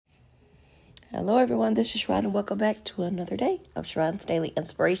Hello, everyone. This is Sharon, and welcome back to another day of Sharon's Daily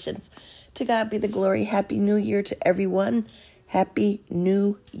Inspirations. To God be the glory. Happy New Year to everyone. Happy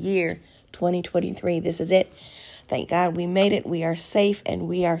New Year 2023. This is it. Thank God we made it. We are safe and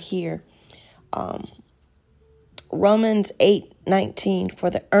we are here. Romans 8:19. For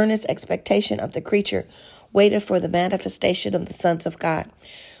the earnest expectation of the creature waited for the manifestation of the sons of God.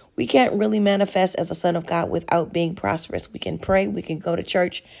 We can't really manifest as a son of God without being prosperous. We can pray, we can go to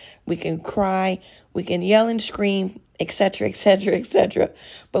church, we can cry, we can yell and scream, etc., etc., etc.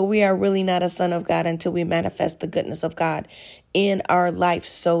 But we are really not a son of God until we manifest the goodness of God in our life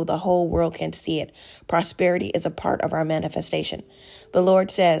so the whole world can see it. Prosperity is a part of our manifestation. The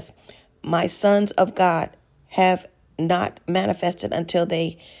Lord says, my sons of God have not manifested until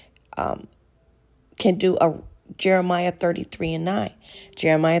they can do a Jeremiah 33:9.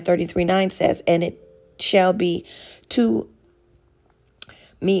 Jeremiah 33:9 says, and it shall be to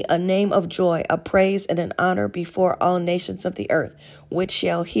me a name of joy, a praise and an honor before all nations of the earth, which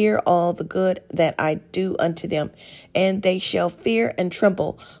shall hear all the good that I do unto them. And they shall fear and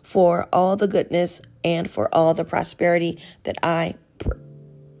tremble for all the goodness and for all the prosperity that I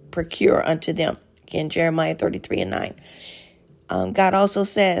procure unto them. Again, Jeremiah 33:9. God also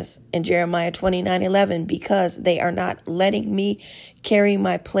says in Jeremiah 29:11, because they are not letting me carry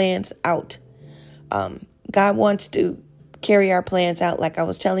my plans out. God wants to carry our plans out. Like I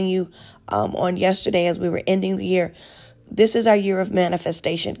was telling you on yesterday as we were ending the year, this is our year of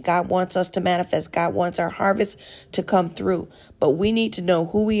manifestation. God wants us to manifest. God wants our harvest to come through. But we need to know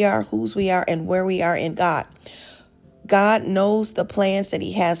who we are, whose we are, and where we are in God. God knows the plans that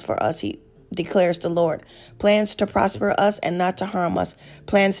he has for us. He declares the Lord. Plans to prosper us and not to harm us.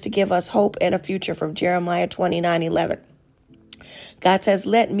 Plans to give us hope and a future from Jeremiah 29:11. God says,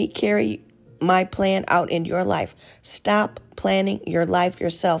 let me carry my plan out in your life. Stop planning your life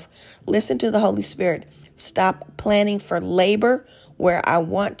yourself. Listen to the Holy Spirit. Stop planning for labor where I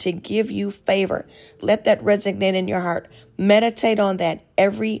want to give you favor. Let that resonate in your heart. Meditate on that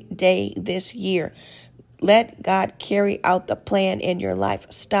every day this year. Let God carry out the plan in your life.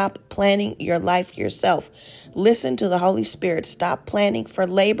 Stop planning your life yourself. Listen to the Holy Spirit. Stop planning for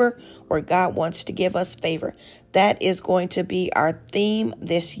labor where God wants to give us favor. That is going to be our theme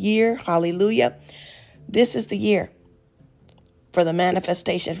this year. Hallelujah. This is the year for the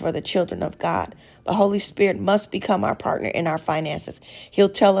manifestation for the children of God. The Holy Spirit must become our partner in our finances. He'll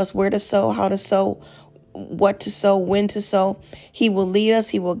tell us where to sow, how to sow, what to sow, when to sow. He will lead us.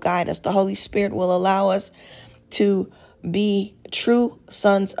 He will guide us. The Holy Spirit will allow us to be true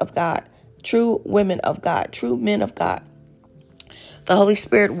sons of God, true women of God, true men of God. The Holy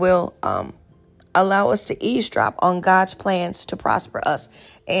Spirit will allow us to eavesdrop on God's plans to prosper us,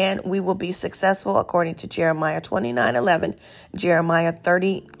 and we will be successful according to Jeremiah 29:11, Jeremiah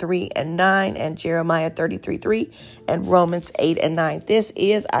 33:9, and Jeremiah 33:3, and Romans 8:9. This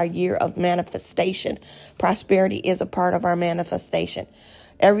is our year of manifestation. Prosperity is a part of our manifestation.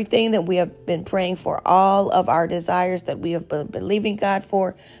 Everything that we have been praying for, all of our desires that we have been believing God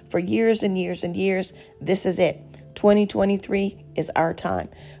for years and years and years, this is it. 2023 is our time.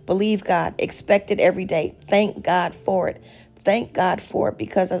 Believe God. Expect it every day. Thank God for it. Thank God for it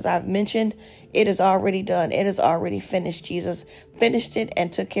because, as I've mentioned, it is already done. It is already finished. Jesus finished it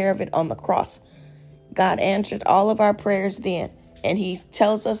and took care of it on the cross. God answered all of our prayers then, and he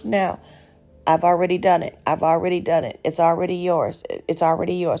tells us now, I've already done it. I've already done it. It's already yours. It's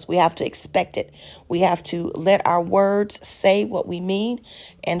already yours. We have to expect it. We have to let our words say what we mean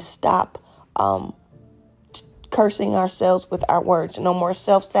and stop cursing ourselves with our words. No more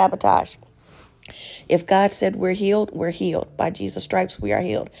self-sabotage. If God said we're healed, we're healed. By Jesus' stripes, we are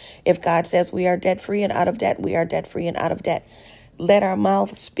healed. If God says we are debt-free and out of debt, we are debt-free and out of debt. Let our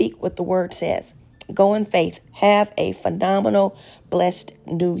mouth speak what the word says. Go in faith. Have a phenomenal, blessed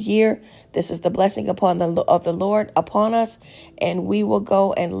new year. This is the blessing of the Lord upon us, and we will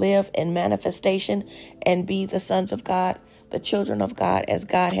go and live in manifestation and be the sons of God, the children of God, as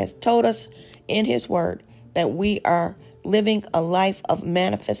God has told us in his word, that we are living a life of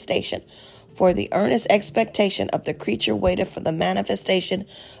manifestation. For the earnest expectation of the creature waited for the manifestation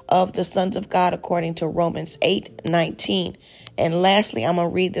of the sons of God, according to Romans 8:19. And lastly, I'm going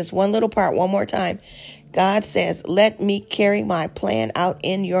to read this one little part one more time. God says, let me carry my plan out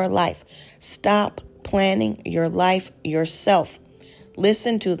in your life. Stop planning your life yourself.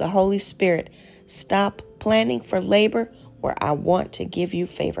 Listen to the Holy Spirit. Stop planning for labor where I want to give you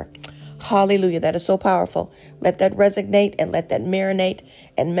favor. Hallelujah. That is so powerful. Let that resonate and let that marinate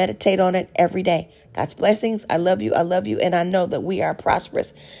and meditate on it every day. God's blessings. I love you. I love you. And I know that we are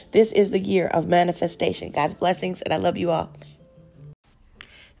prosperous. This is the year of manifestation. God's blessings. And I love you all.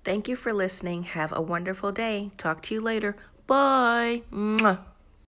 Thank you for listening. Have a wonderful day. Talk to you later. Bye. Mwah.